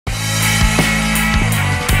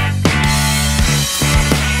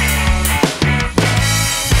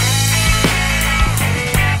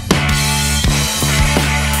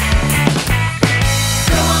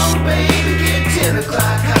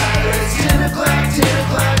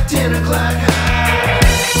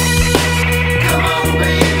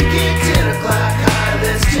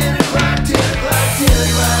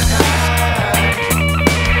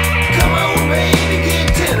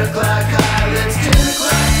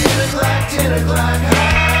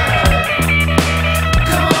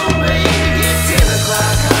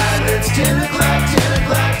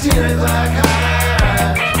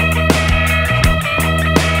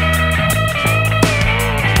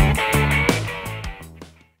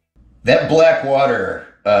That Blackwater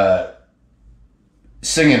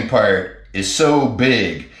singing part is so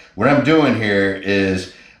big. What I'm doing here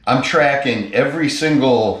is I'm tracking every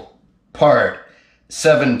single part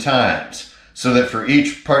 7 times, so that for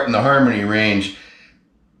each part in the harmony range,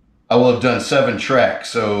 I will have done 7 tracks.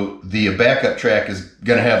 So the backup track is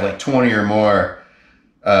going to have like 20 or more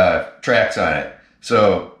tracks on it.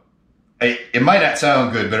 So it might not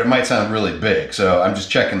sound good, but it might sound really big. So I'm just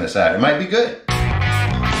checking this out. It might be good.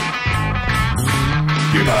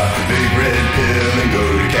 You pop the big red pill and go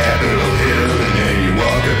to Capitol Hill, and then you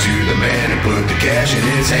walk up to the man and put the cash in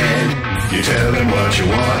his hand. You tell him what you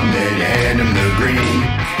want and then you hand him the green.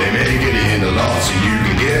 They make it into law so you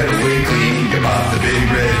can get away clean. You pop the big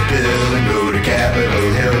red pill and go to Capitol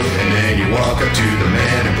Hill, and then you walk up to the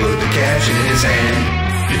man and put the cash in his hand.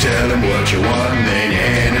 You tell him what you want and then you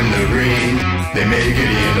hand him the green. They make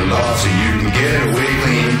it into law so you can get away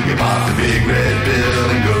clean. You pop the big red pill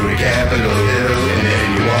and go to Capitol Hill, and then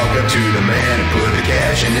you walk up to the man and put the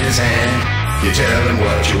cash in his hand. You tell him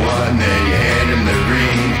what you want and then you hand him the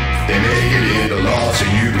green. They make it into law so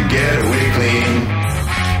you can get away clean.